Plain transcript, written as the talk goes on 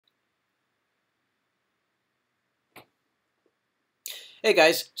Hey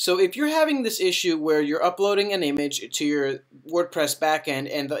guys, so if you're having this issue where you're uploading an image to your WordPress backend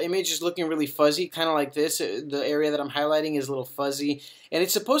and the image is looking really fuzzy, kind of like this, the area that I'm highlighting is a little fuzzy, and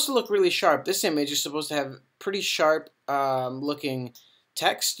it's supposed to look really sharp. This image is supposed to have pretty sharp looking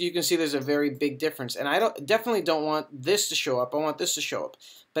text. You can see there's a very big difference, and I definitely don't want this to show up. I want this to show up.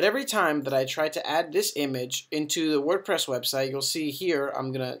 But every time that I try to add this image into the WordPress website, you'll see here,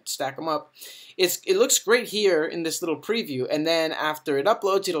 I'm going to stack them up. It looks great here in this little preview, and then after it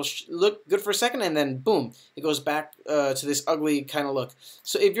uploads, it'll look good for a second, and then boom, it goes back to this ugly kind of look.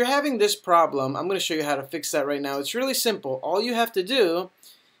 So if you're having this problem, I'm going to show you how to fix that right now. It's really simple. All you have to do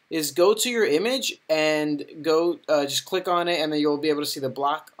is go to your image and go just click on it, and then you'll be able to see the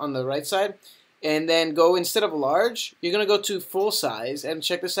block on the right side. And then go, instead of large, you're going to go to full size, and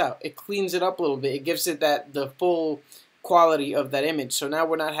check this out. It cleans it up a little bit. It gives it the full quality of that image. So now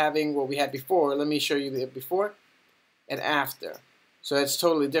we're not having what we had before. Let me show you the before and after. So that's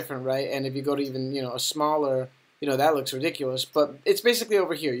totally different, right? And if you go to even, a smaller, that looks ridiculous. But it's basically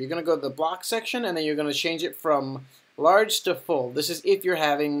over here. You're going to go to the block section, and then you're going to change it from large to full. This is if you're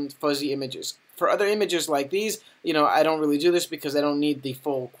having fuzzy images. For other images like these, I don't really do this because I don't need the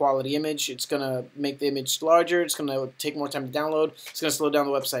full quality image. It's going to make the image larger. It's going to take more time to download. It's going to slow down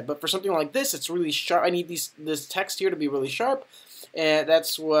the website. But for something like this, it's really sharp. I need this text here to be really sharp. And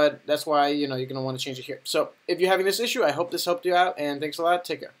that's why, you're going to want to change it here. So if you're having this issue, I hope this helped you out. And thanks a lot.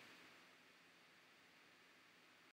 Take care.